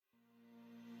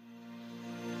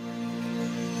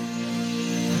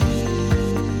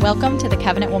Welcome to the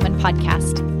Covenant Woman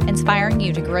Podcast, inspiring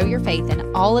you to grow your faith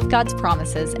in all of God's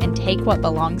promises and take what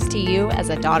belongs to you as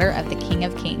a daughter of the King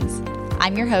of Kings.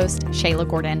 I'm your host, Shayla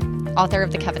Gordon, author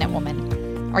of The Covenant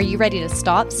Woman. Are you ready to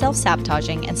stop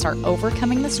self-sabotaging and start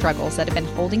overcoming the struggles that have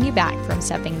been holding you back from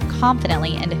stepping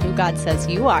confidently into who God says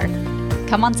you are?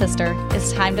 Come on, sister.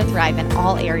 It's time to thrive in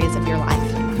all areas of your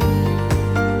life.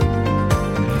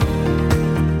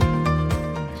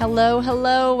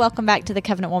 Hello. Welcome back to the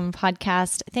Covenant Woman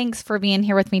Podcast. Thanks for being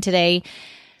here with me today.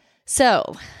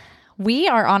 So, we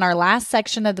are on our last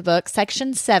section of the book,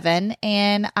 section 7,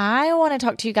 and I want to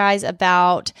talk to you guys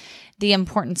about the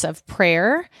importance of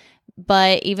prayer,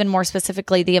 but even more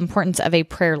specifically, the importance of a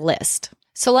prayer list.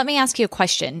 So let me ask you a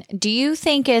question. Do you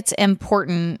think it's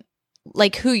important,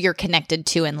 like who you're connected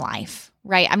to in life,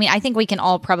 right? I mean, I think we can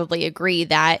all probably agree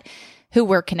that who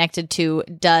we're connected to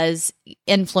does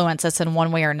influence us in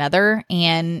one way or another,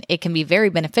 and it can be very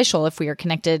beneficial if we are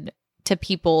connected to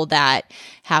people that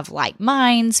have like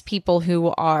minds, people who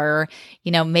are,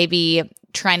 maybe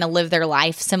trying to live their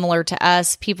life similar to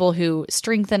us, people who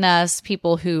strengthen us,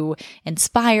 people who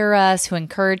inspire us, who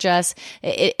encourage us.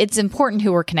 It's important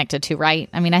who we're connected to, right?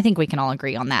 I mean, I think we can all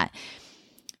agree on that.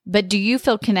 But do you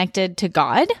feel connected to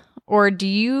God, or do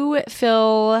you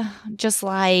feel just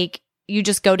like you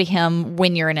just go to Him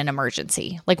when you're in an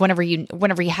emergency? Like whenever you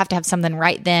have to have something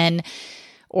right then,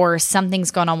 or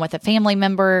something's going on with a family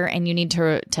member and you need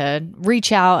to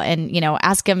reach out and,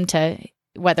 ask Him to,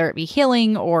 whether it be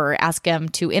healing or ask Him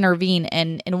to intervene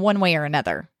in one way or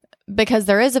another. Because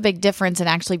there is a big difference in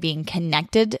actually being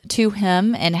connected to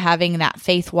Him and having that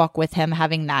faith walk with Him,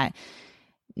 having that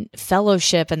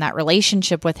fellowship and that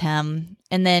relationship with Him,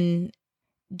 and then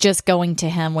just going to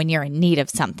Him when you're in need of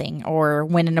something or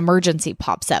when an emergency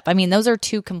pops up. I mean, those are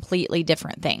two completely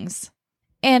different things.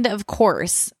 And of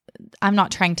course, I'm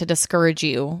not trying to discourage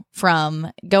you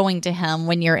from going to Him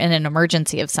when you're in an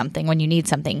emergency of something, when you need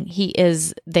something. He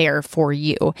is there for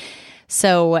you.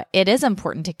 So it is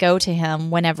important to go to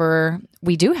Him whenever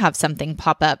we do have something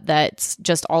pop up that's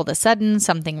just all of a sudden,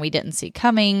 something we didn't see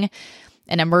coming,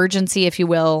 an emergency, if you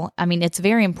will. I mean, it's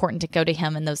very important to go to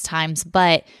Him in those times,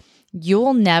 but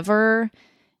you'll never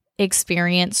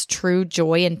experience true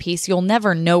joy and peace. You'll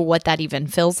never know what that even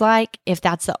feels like if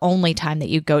that's the only time that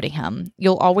you go to Him.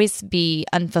 You'll always be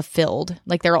unfulfilled.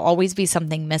 Like there will always be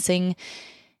something missing,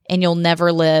 and you'll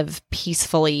never live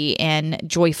peacefully and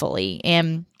joyfully.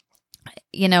 And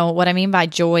what I mean by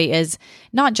joy is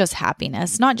not just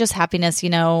happiness,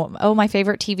 oh, my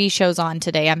favorite TV show's on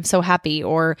today, I'm so happy,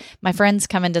 or my friend's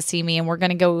coming to see me and we're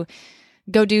going to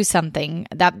go do something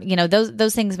that,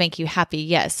 those things make you happy.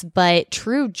 Yes. But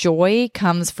true joy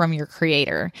comes from your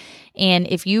Creator. And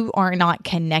if you are not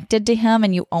connected to Him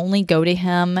and you only go to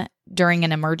Him during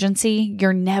an emergency,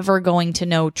 you're never going to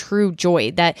know true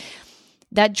joy.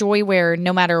 That joy where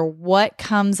no matter what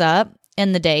comes up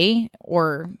in the day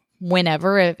or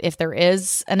whenever, if there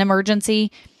is an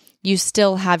emergency, you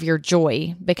still have your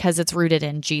joy because it's rooted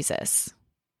in Jesus.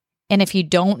 And if you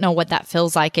don't know what that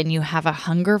feels like and you have a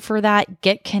hunger for that,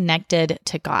 get connected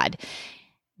to God.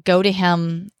 Go to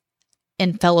Him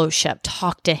in fellowship,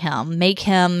 talk to Him, make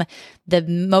Him the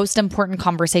most important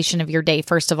conversation of your day,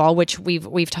 first of all, which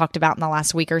we've talked about in the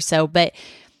last week or so, but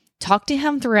talk to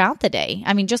Him throughout the day.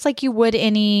 I mean, just like you would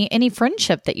any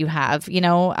friendship that you have,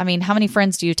 how many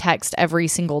friends do you text every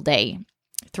single day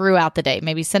throughout the day?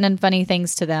 Maybe sending funny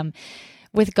things to them.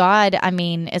 With God, I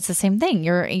mean, it's the same thing.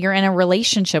 You're in a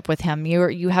relationship with Him.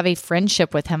 You have a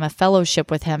friendship with Him, a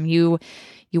fellowship with Him. You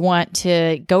want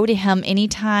to go to Him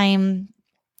anytime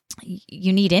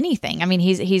you need anything. I mean,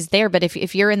 He's there. But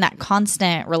if you're in that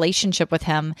constant relationship with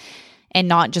Him and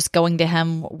not just going to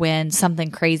Him when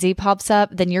something crazy pops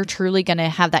up, then you're truly going to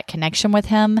have that connection with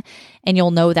Him, and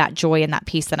you'll know that joy and that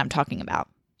peace that I'm talking about.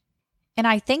 And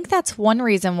I think that's one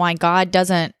reason why God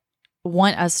doesn't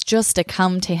want us just to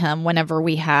come to Him whenever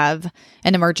we have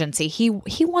an emergency. He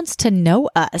wants to know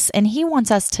us, and He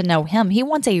wants us to know Him. He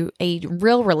wants a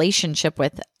real relationship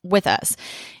with us,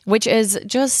 which is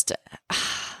just,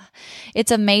 it's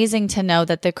amazing to know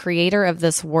that the Creator of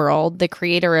this world, the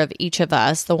Creator of each of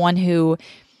us, the one who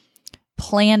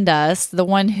planned us, the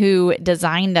one who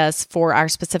designed us for our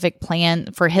specific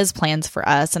plan, for His plans for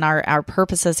us and our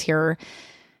purposes here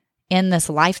in this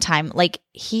lifetime, like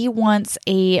He wants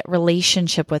a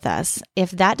relationship with us.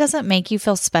 If that doesn't make you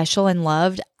feel special and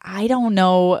loved, I don't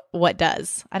know what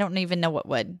does. I don't even know what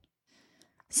would.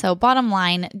 So bottom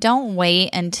line, don't wait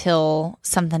until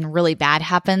something really bad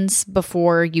happens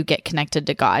before you get connected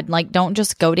to God. Like don't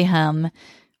just go to Him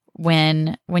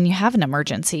when you have an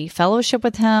emergency. Fellowship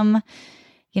with Him,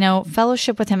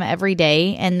 fellowship with Him every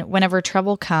day. And whenever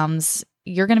trouble comes,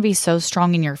 you're going to be so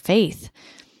strong in your faith.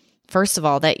 First of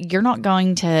all, that you're not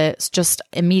going to just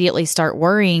immediately start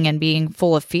worrying and being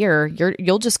full of fear.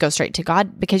 You'll just go straight to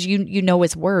God because you know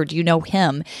His word, you know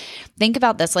Him. Think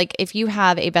about this. Like if you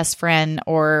have a best friend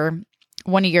or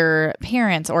one of your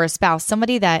parents or a spouse,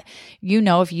 somebody that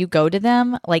if you go to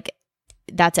them, like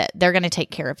that's it. They're going to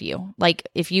take care of you. Like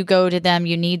if you go to them,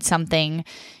 you need something,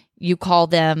 you call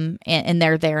them and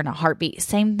they're there in a heartbeat.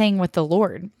 Same thing with the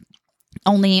Lord,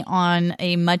 only on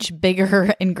a much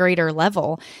bigger and greater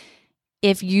level.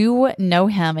 If you know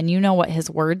Him and you know what His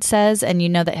word says and you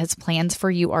know that His plans for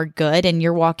you are good and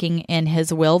you're walking in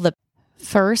His will, the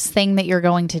first thing that you're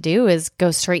going to do is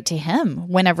go straight to Him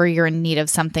whenever you're in need of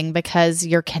something because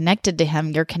you're connected to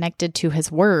Him. You're connected to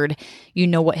His word. You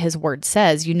know what His word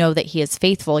says. You know that He is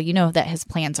faithful. You know that His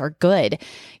plans are good.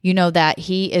 You know that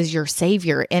He is your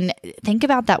Savior. And think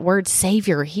about that word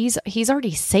Savior. He's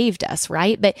already saved us,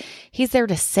 right? But He's there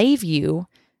to save you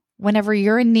whenever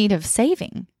you're in need of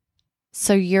saving.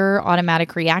 So your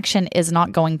automatic reaction is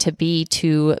not going to be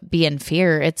in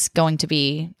fear. It's going to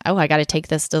be, I got to take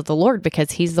this to the Lord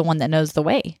because He's the one that knows the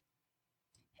way.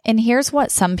 And here's what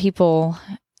some people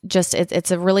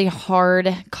it's a really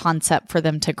hard concept for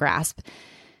them to grasp.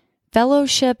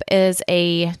 Fellowship is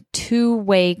a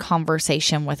two-way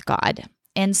conversation with God.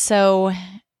 And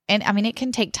I mean, it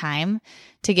can take time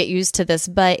to get used to this,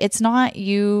 but it's not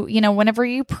whenever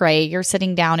you pray, you're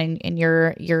sitting down and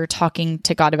you're talking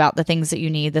to God about the things that you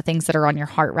need, the things that are on your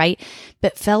heart, right?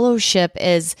 But fellowship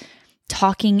is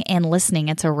talking and listening.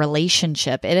 It's a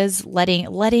relationship. It is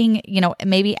letting,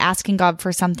 maybe asking God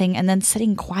for something and then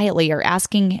sitting quietly or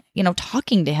asking,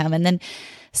 talking to Him and then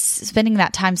spending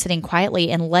that time sitting quietly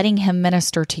and letting Him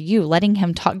minister to you, letting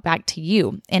Him talk back to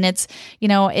you. And it's,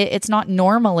 it's not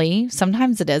normally,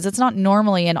 sometimes it is, it's not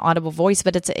normally an audible voice,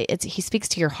 but it's He speaks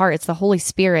to your heart. It's the Holy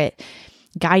Spirit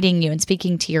guiding you and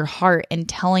speaking to your heart and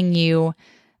telling you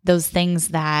those things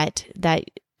that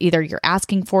either you're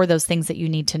asking for, those things that you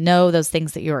need to know, those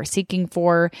things that you are seeking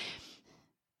for.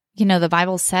 The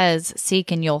Bible says,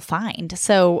 seek and you'll find.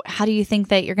 So how do you think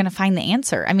that you're going to find the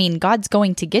answer? I mean, God's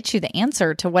going to get you the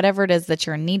answer to whatever it is that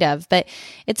you're in need of, but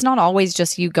it's not always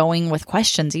just you going with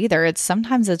questions either.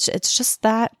 Sometimes it's just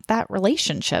that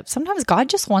relationship. Sometimes God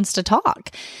just wants to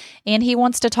talk and He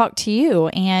wants to talk to you.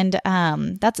 And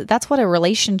that's what a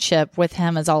relationship with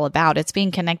Him is all about. It's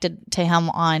being connected to Him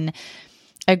on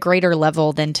a greater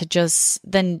level than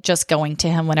just going to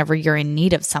Him whenever you're in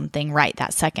need of something right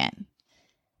that second.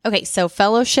 Okay, so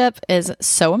fellowship is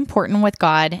so important with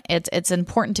God. It's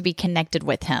important to be connected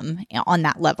with Him on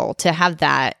that level, to have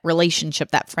that relationship,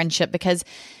 that friendship, because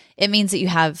it means that you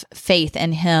have faith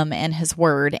in Him and His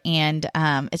word, and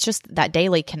it's just that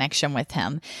daily connection with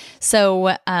Him.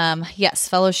 So yes,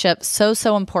 fellowship,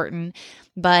 so important.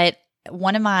 But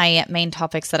one of my main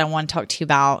topics that I want to talk to you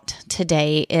about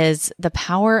today is the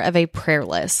power of a prayer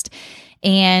list.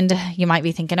 And you might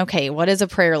be thinking, okay, what is a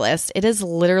prayer list? It is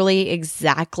literally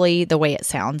exactly the way it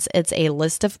sounds. It's a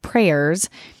list of prayers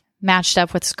matched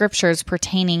up with scriptures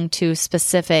pertaining to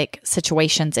specific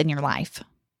situations in your life.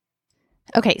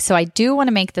 Okay, so I do want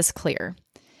to make this clear.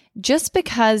 Just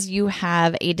because you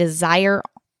have a desire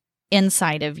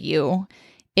inside of you,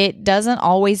 it doesn't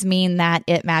always mean that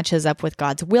it matches up with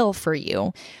God's will for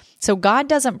you. So God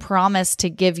doesn't promise to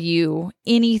give you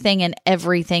anything and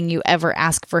everything you ever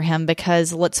ask for Him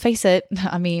because, let's face it,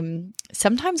 I mean,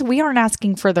 sometimes we aren't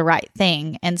asking for the right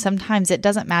thing, and sometimes it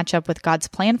doesn't match up with God's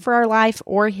plan for our life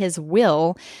or His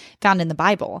will found in the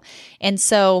Bible. And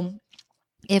so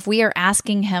if we are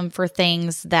asking Him for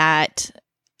things that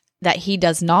He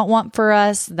does not want for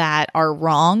us, that are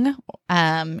wrong,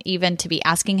 even to be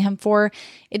asking Him for,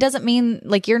 it doesn't mean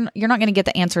like you're not going to get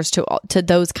the answers to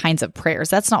those kinds of prayers.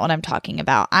 That's not what I'm talking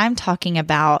about. I'm talking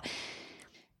about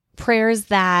prayers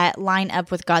that line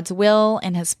up with God's will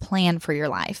and His plan for your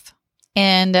life.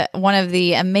 And one of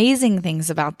the amazing things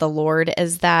about the Lord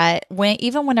is that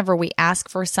whenever we ask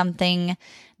for something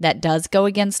that does go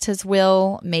against His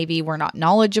will, maybe we're not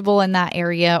knowledgeable in that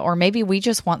area, or maybe we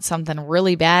just want something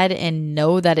really bad and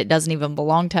know that it doesn't even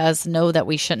belong to us, know that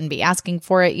we shouldn't be asking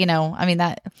for it. I mean,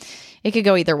 that it could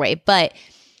go either way, but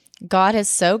God is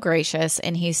so gracious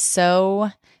and He's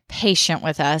so patient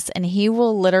with us, and He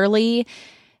will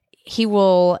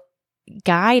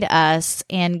guide us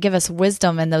and give us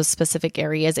wisdom in those specific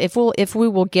areas. If we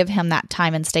will give Him that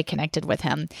time and stay connected with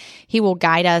Him, He will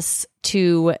guide us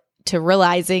to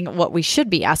realizing what we should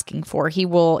be asking for. He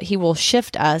will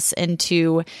shift us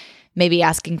into maybe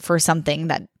asking for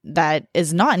something that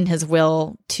is not in His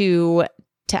will to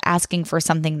asking for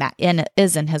something that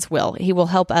is in His will. He will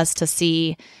help us to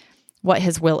see what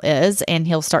his will is, and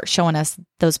he'll start showing us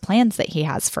those plans that he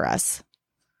has for us.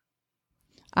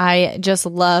 I just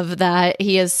love that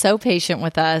he is so patient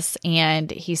with us, and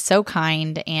he's so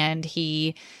kind, and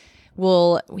he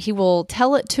will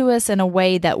tell it to us in a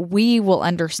way that we will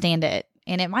understand it.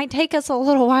 And it might take us a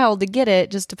little while to get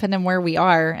it, just depending where we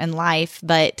are in life,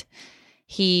 but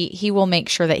he will make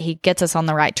sure that he gets us on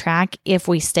the right track if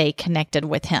we stay connected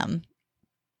with him.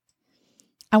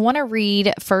 I want to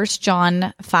read 1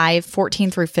 John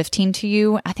 5:14 through 15 to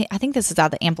you. I think this is out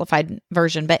of the Amplified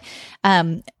version, but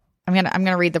I'm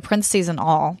gonna read the parentheses and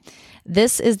all.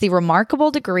 This is the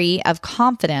remarkable degree of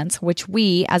confidence which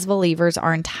we as believers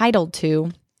are entitled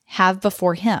to have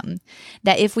before him,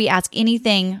 that if we ask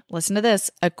anything, listen to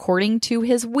this, according to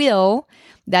his will,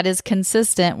 that is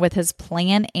consistent with his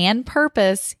plan and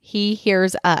purpose, he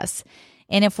hears us.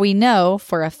 And if we know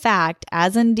for a fact,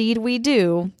 as indeed we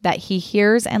do, that he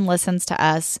hears and listens to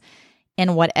us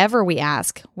in whatever we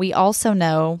ask, we also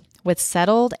know with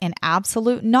settled and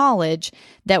absolute knowledge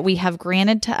that we have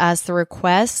granted to us the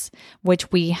requests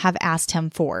which we have asked him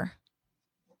for.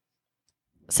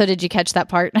 So did you catch that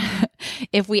part?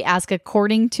 If we ask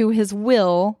according to his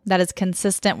will, that is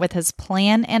consistent with his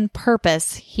plan and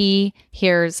purpose, he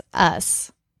hears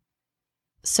us.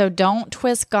 So don't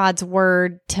twist God's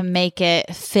word to make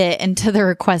it fit into the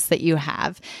request that you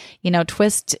have.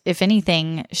 Twist, if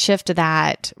anything, shift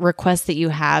that request that you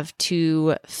have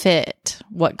to fit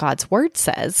what God's word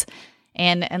says.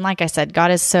 And like I said,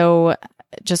 God is so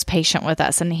just patient with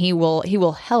us, and he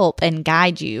will help and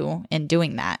guide you in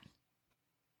doing that.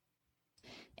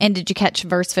 And did you catch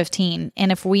verse 15?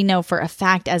 And if we know for a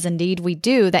fact, as indeed we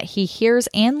do, that he hears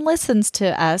and listens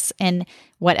to us, and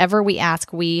whatever we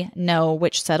ask, we know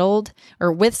with settled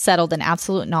and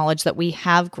absolute knowledge that we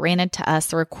have granted to us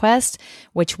the request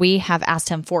which we have asked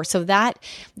him for. So that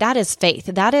is faith.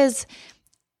 That is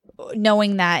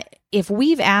knowing that if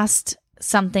we've asked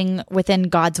something within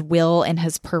God's will and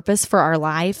his purpose for our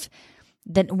life,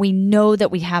 then we know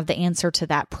that we have the answer to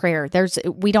that prayer.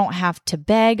 We don't have to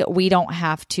beg. We don't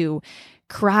have to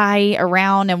cry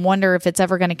around and wonder if it's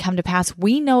ever going to come to pass.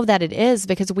 We know that it is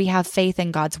because we have faith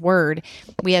in God's word.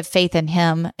 We have faith in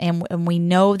him, and we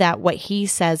know that what he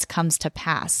says comes to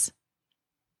pass.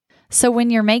 So when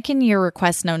you're making your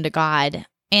request known to God,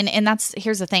 and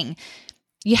here's the thing,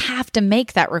 you have to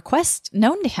make that request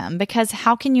known to him, because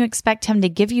how can you expect him to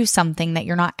give you something that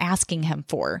you're not asking him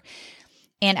for?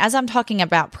 And as I'm talking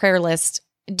about prayer list,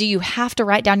 do you have to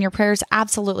write down your prayers?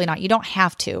 Absolutely not. You don't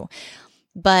have to,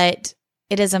 but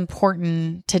it is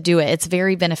important to do it. It's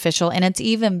very beneficial, and it's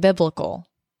even biblical.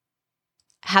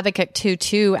 Habakkuk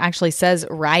 2:2 actually says,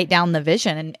 write down the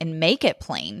vision and make it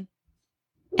plain.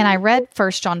 And I read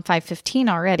 1 John 5:15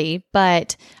 already,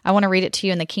 but I want to read it to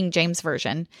you in the King James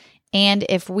Version. And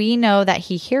if we know that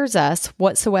he hears us,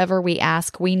 whatsoever we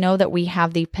ask, we know that we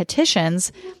have the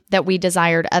petitions that we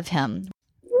desired of him.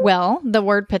 Well, the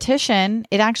word petition,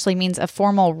 it actually means a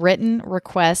formal written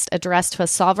request addressed to a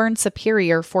sovereign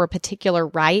superior for a particular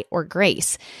right or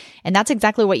grace. And that's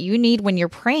exactly what you need when you're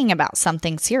praying about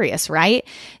something serious, right?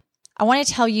 I want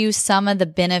to tell you some of the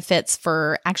benefits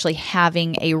for actually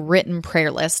having a written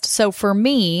prayer list. So for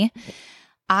me,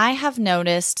 I have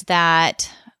noticed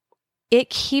that it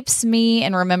keeps me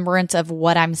in remembrance of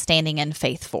what I'm standing in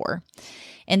faith for.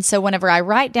 And so whenever I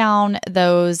write down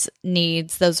those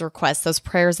needs, those requests, those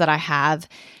prayers that I have,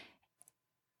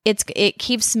 it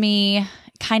keeps me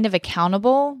kind of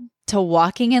accountable to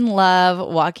walking in love,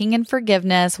 walking in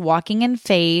forgiveness, walking in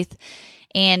faith.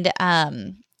 And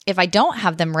if I don't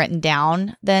have them written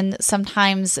down, then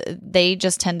sometimes they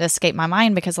just tend to escape my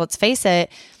mind, because let's face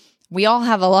it, we all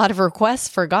have a lot of requests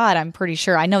for God, I'm pretty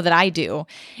sure. I know that I do.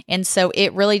 And so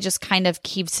it really just kind of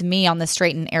keeps me on the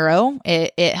straight and narrow.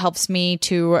 It helps me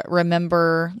to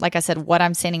remember, like I said, what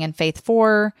I'm standing in faith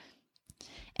for.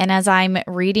 And as I'm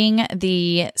reading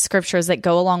the scriptures that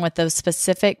go along with those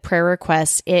specific prayer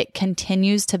requests, it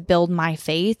continues to build my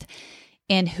faith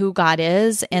in who God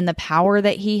is and the power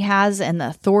that he has and the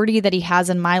authority that he has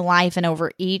in my life and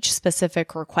over each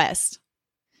specific request.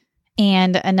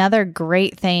 And another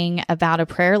great thing about a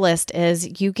prayer list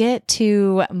is you get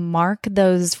to mark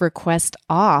those requests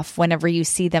off whenever you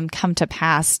see them come to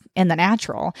pass in the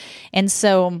natural. And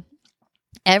so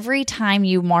every time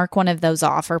you mark one of those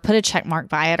off or put a check mark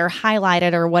by it or highlight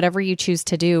it or whatever you choose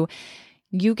to do,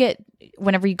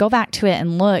 whenever you go back to it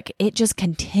and look, it just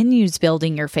continues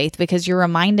building your faith, because you're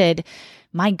reminded,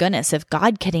 my goodness, if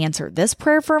God could answer this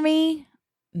prayer for me,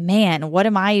 man,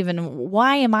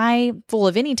 why am I full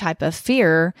of any type of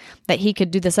fear that he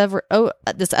could do this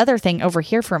other thing over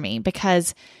here for me?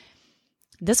 Because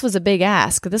this was a big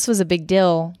ask. This was a big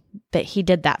deal but he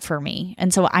did that for me.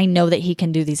 And so I know that he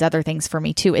can do these other things for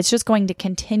me too. It's just going to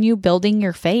continue building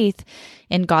your faith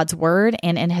in God's word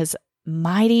and in his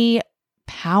mighty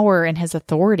power and his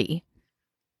authority.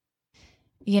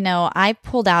 I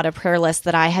pulled out a prayer list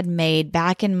that I had made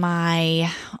back in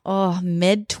my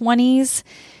mid-20s.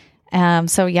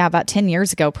 About 10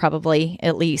 years ago, probably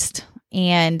at least.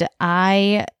 And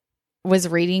I was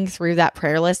reading through that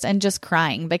prayer list and just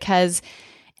crying because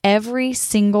every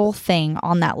single thing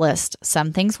on that list,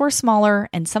 some things were smaller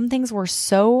and some things were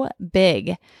so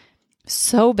big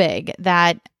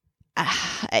that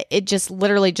it just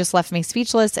literally just left me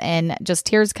speechless and just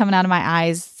tears coming out of my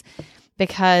eyes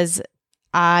because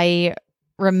I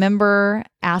remember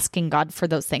asking God for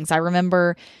those things. I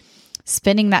remember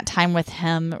spending that time with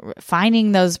him,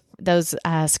 finding those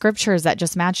scriptures that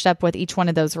just matched up with each one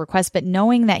of those requests, but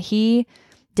knowing that he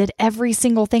did every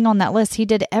single thing on that list. He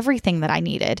did everything that I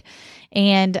needed.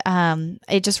 And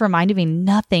it just reminded me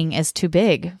nothing is too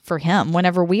big for him.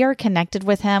 Whenever we are connected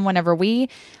with him, whenever we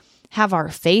have our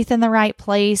faith in the right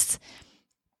place,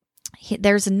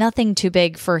 there's nothing too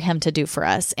big for him to do for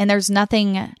us. And there's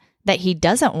nothing that he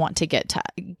doesn't want to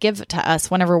give to us.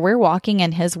 Whenever we're walking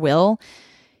in his will,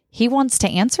 he wants to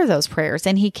answer those prayers,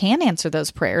 and he can answer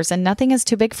those prayers, and nothing is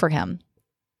too big for him.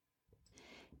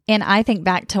 And I think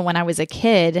back to when I was a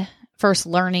kid, first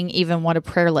learning even what a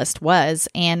prayer list was.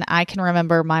 And I can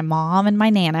remember my mom and my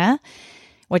Nana,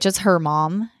 which is her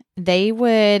mom, they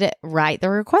would write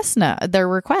their request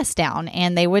down,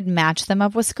 and they would match them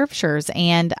up with scriptures.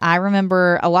 And I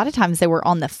remember a lot of times they were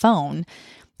on the phone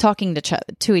talking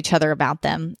to each other about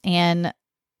them. And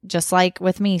just like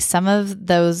with me, some of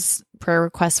those prayer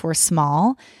requests were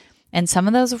small and some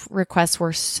of those requests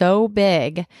were so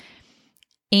big.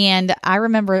 And I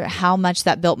remember how much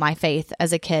that built my faith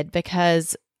as a kid,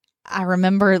 because I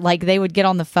remember like they would get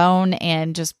on the phone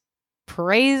and just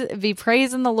be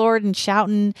praising the Lord and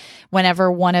shouting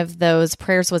whenever one of those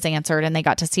prayers was answered and they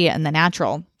got to see it in the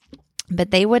natural.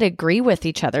 But they would agree with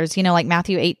each other's, like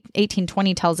Matthew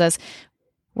 18:20 tells us,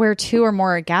 where two or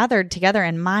more are gathered together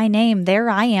in my name, there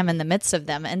I am in the midst of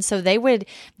them. And so they would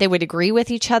agree with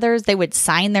each other's. They would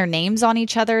sign their names on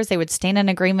each other's. They would stand in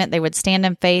agreement. They would stand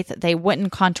in faith. They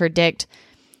wouldn't contradict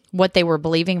what they were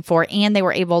believing for. And they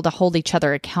were able to hold each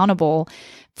other accountable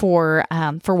for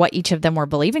what each of them were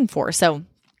believing for. So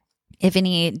if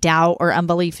any doubt or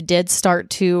unbelief did start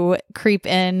to creep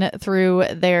in through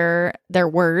their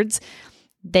words,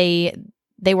 they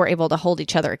were able to hold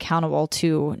each other accountable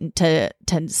to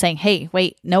saying, hey,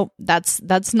 wait, nope,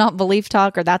 that's not belief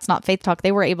talk or that's not faith talk.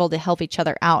 They were able to help each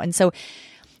other out. And so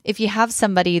if you have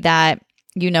somebody that,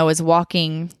 is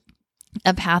walking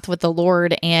a path with the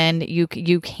Lord and you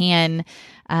can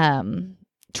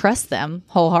trust them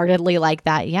wholeheartedly like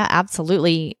that, yeah,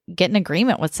 absolutely. Get in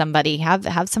agreement with somebody, have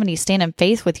somebody stand in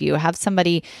faith with you, have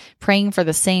somebody praying for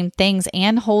the same things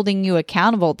and holding you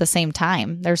accountable at the same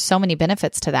time. There's so many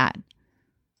benefits to that.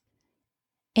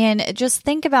 And just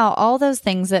think about all those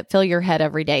things that fill your head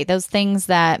every day, those things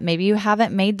that maybe you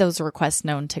haven't made those requests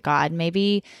known to God.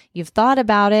 Maybe you've thought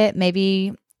about it.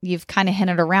 Maybe you've kind of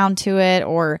hinted around to it,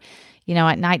 or,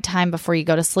 at nighttime before you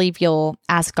go to sleep, you'll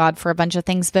ask God for a bunch of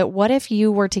things. But what if you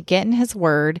were to get in his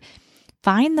word,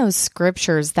 find those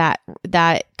scriptures that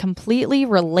completely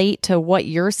relate to what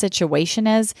your situation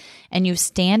is, and you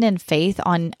stand in faith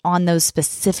on those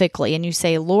specifically, and you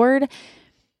say, Lord,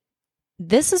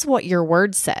 this is what your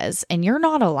word says, and you're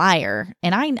not a liar.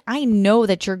 And I know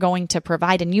that you're going to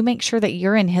provide, and you make sure that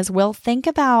you're in his will. Think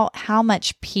about how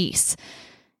much peace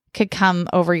could come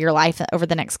over your life over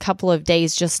the next couple of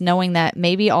days, just knowing that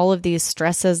maybe all of these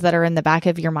stresses that are in the back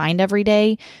of your mind every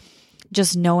day,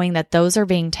 just knowing that those are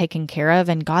being taken care of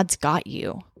and God's got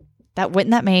you.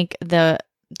 Wouldn't that make the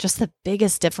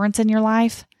biggest difference in your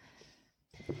life?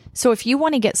 So if you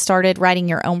want to get started writing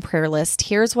your own prayer list,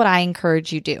 here's what I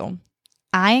encourage you to do.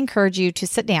 I encourage you to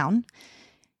sit down,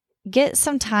 get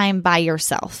some time by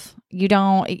yourself. You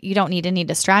don't need any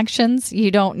distractions.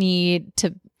 You don't need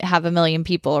to have a million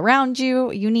people around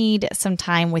you. You need some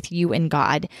time with you and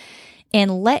God,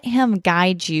 and let him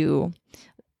guide you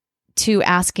to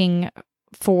asking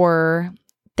for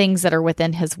things that are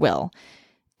within his will.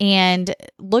 And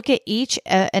look at each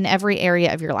and every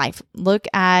area of your life. Look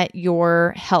at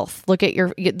your health. Look at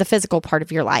the physical part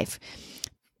of your life.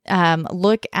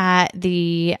 Look at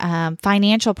the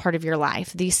financial part of your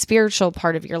life, the spiritual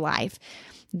part of your life,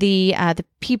 the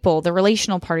people, the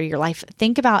relational part of your life.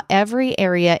 Think about every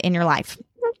area in your life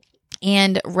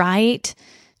and write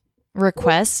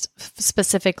requests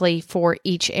specifically for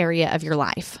each area of your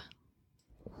life.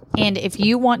 And if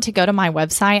you want to go to my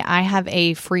website, I have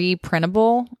a free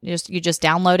printable. You just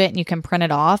download it and you can print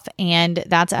it off. And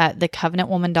that's at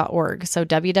thecovenantwoman.org. So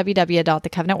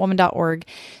www.thecovenantwoman.org.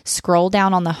 Scroll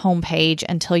down on the homepage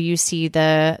until you see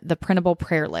the printable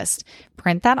prayer list.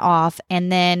 Print that off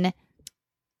and then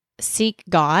seek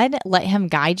God, let him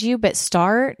guide you, but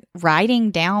start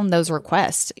writing down those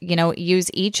requests.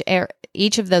 Use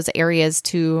each of those areas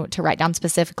to write down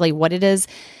specifically what it is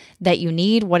that you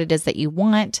need, what it is that you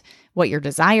want, what your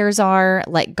desires are.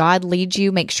 Let God lead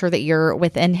you. Make sure that you're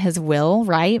within his will,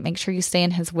 right? Make sure you stay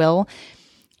in his will.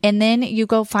 And then you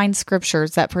go find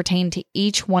scriptures that pertain to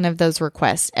each one of those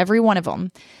requests, every one of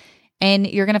them. And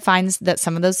you're going to find that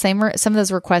some of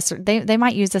those requests, they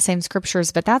might use the same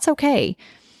scriptures, but that's okay.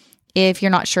 If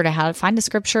you're not sure to how to find a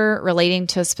scripture relating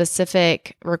to a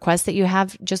specific request that you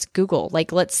have, just Google.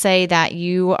 Like, let's say that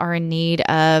you are in need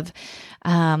of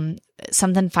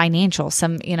something financial,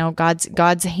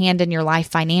 God's hand in your life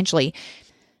financially.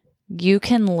 You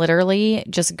can literally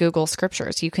just Google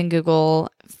scriptures. You can Google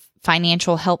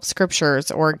financial help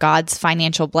scriptures or God's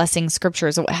financial blessing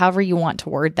scriptures, however you want to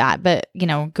word that. But,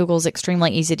 Google's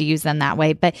extremely easy to use in that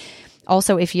way. But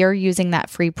also, if you're using that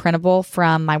free printable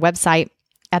from my website,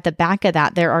 at the back of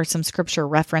that, there are some scripture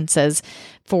references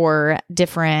for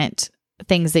different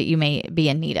things that you may be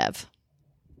in need of.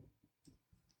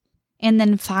 And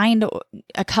then find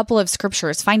a couple of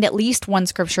scriptures. Find at least one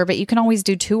scripture, but you can always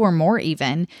do two or more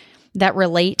even that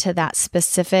relate to that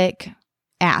specific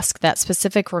ask, that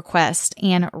specific request,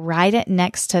 and write it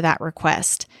next to that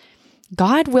request.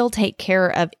 God will take care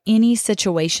of any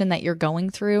situation that you're going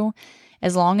through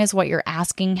as long as what you're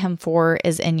asking him for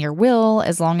is in your will,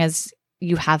 as long as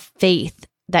you have faith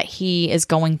that he is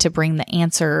going to bring the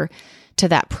answer to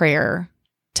that prayer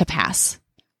to pass.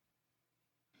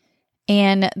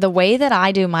 And the way that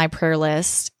I do my prayer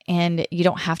list, and you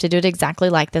don't have to do it exactly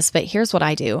like this, but here's what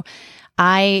I do.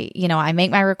 I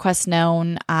make my request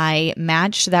known. I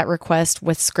match that request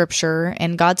with scripture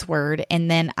and God's word. And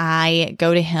then I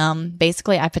go to him.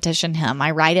 Basically, I petition him.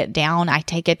 I write it down. I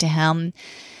take it to him.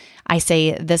 I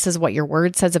say, this is what your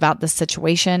word says about this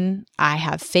situation. I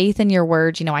have faith in your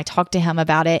word. I talk to him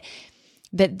about it.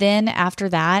 But then after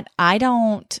that, I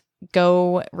don't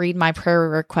go read my prayer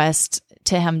request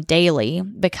to him daily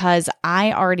because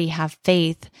I already have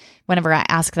faith whenever I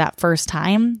ask that first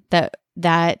time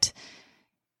that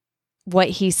what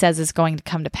he says is going to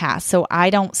come to pass. So I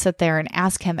don't sit there and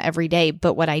ask him every day.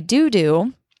 But what I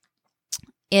do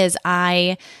is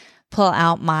I pull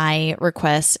out my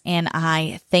requests and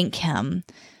I thank him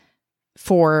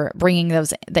for bringing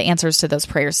the answers to those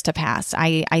prayers to pass.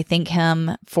 I thank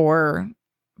him for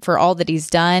all that he's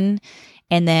done.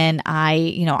 And then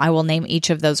I will name each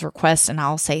of those requests and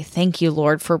I'll say, thank you,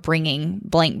 Lord, for bringing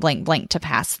blank, blank, blank to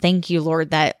pass. Thank you,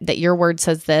 Lord, that your word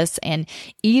says this. And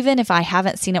even if I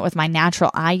haven't seen it with my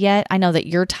natural eye yet, I know that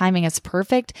your timing is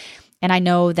perfect. And I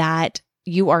know that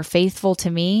you are faithful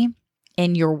to me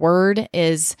and your word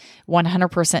is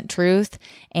 100% truth.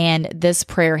 And this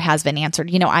prayer has been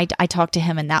answered. I talk to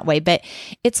him in that way, but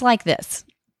it's like this.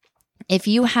 If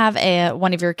you have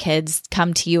one of your kids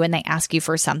come to you and they ask you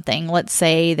for something, let's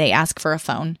say they ask for a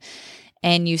phone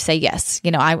and you say, yes,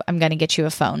 I'm going to get you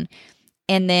a phone.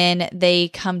 And then they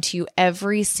come to you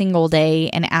every single day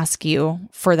and ask you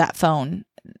for that phone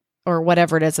or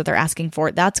whatever it is that they're asking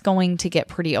for. That's going to get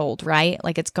pretty old, right?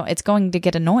 Like it's going to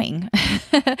get annoying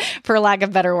for lack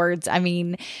of better words. I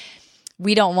mean,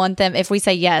 we don't want them, if we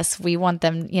say yes, we want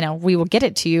them, we will get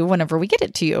it to you whenever we get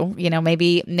it to you.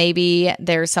 Maybe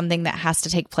there's something that has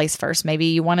to take place first. Maybe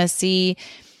you want to see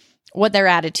what their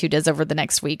attitude is over the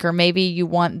next week, or maybe you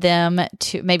want them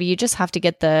to, maybe you just have to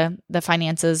get the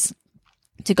finances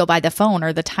to go buy the phone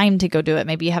or the time to go do it.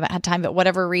 Maybe you haven't had time, but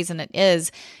whatever reason it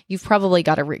is, you've probably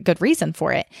got a good reason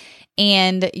for it.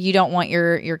 And you don't want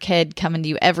your kid coming to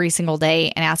you every single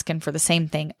day and asking for the same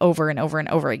thing over and over and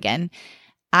over again.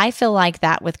 I feel like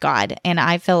that with God. And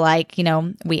I feel like,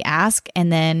 we ask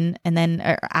and then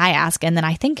I ask and then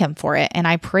I thank him for it and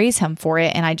I praise him for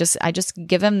it. And I just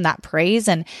give him that praise.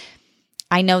 And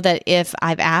I know that if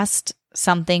I've asked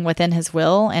something within his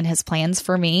will and his plans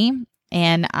for me,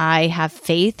 and I have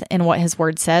faith in what his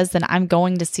word says, then I'm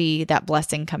going to see that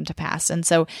blessing come to pass. And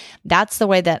so that's the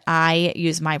way that I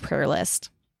use my prayer list.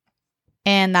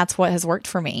 And that's what has worked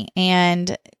for me.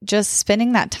 And just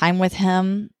spending that time with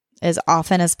him as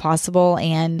often as possible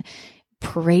and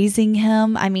praising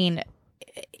him. I mean,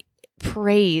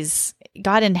 praise,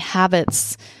 God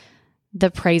inhabits the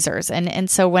praisers. And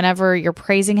so whenever you're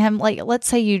praising him, like let's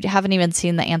say you haven't even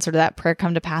seen the answer to that prayer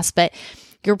come to pass, but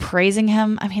you're praising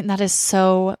him. I mean, that is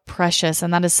so precious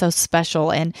and that is so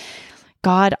special. And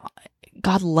God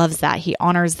God loves that. He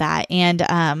honors that. And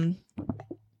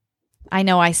I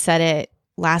know I said it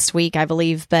last week, I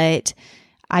believe, but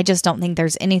I just don't think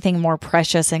there's anything more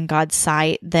precious in God's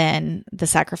sight than the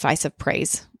sacrifice of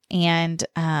praise. And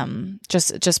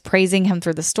just praising him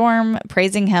through the storm,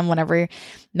 praising him whenever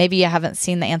maybe you haven't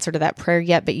seen the answer to that prayer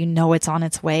yet, but you know it's on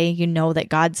its way. You know that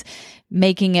God's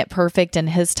making it perfect in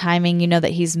his timing. You know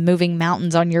that he's moving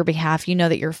mountains on your behalf. You know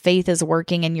that your faith is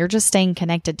working and you're just staying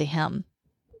connected to him.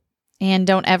 And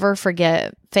don't ever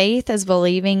forget, faith is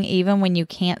believing even when you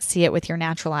can't see it with your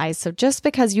natural eyes. So just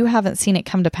because you haven't seen it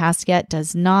come to pass yet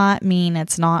does not mean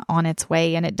it's not on its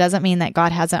way. And it doesn't mean that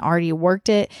God hasn't already worked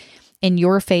it in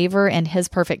your favor and his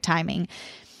perfect timing.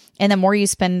 And the more you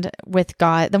spend with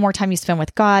God, the more time you spend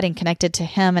with God and connected to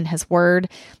him and his word,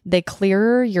 the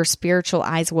clearer your spiritual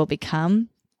eyes will become.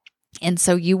 And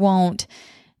so you won't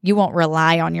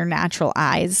rely on your natural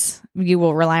eyes. You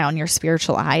will rely on your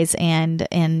spiritual eyes and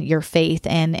your faith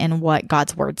and what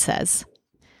God's word says.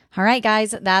 All right,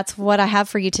 guys, that's what I have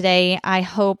for you today. I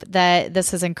hope that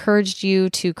this has encouraged you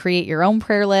to create your own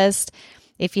prayer list.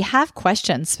 If you have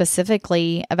questions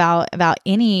specifically about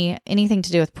anything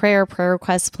to do with prayer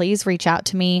requests, please reach out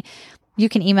to me. You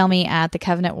can email me at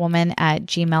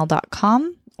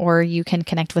thecovenantwoman@gmail.com, or you can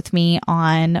connect with me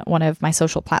on one of my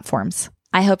social platforms.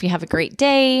 I hope you have a great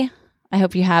day. I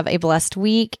hope you have a blessed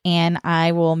week, and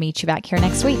I will meet you back here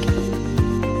next week.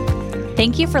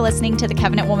 Thank you for listening to the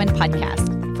Covenant Woman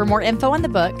podcast. For more info on the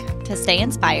book, to stay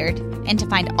inspired, and to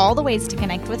find all the ways to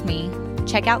connect with me,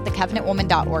 check out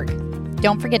thecovenantwoman.org.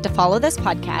 Don't forget to follow this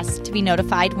podcast to be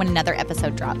notified when another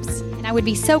episode drops. And I would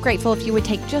be so grateful if you would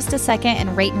take just a second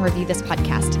and rate and review this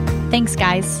podcast. Thanks,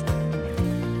 guys.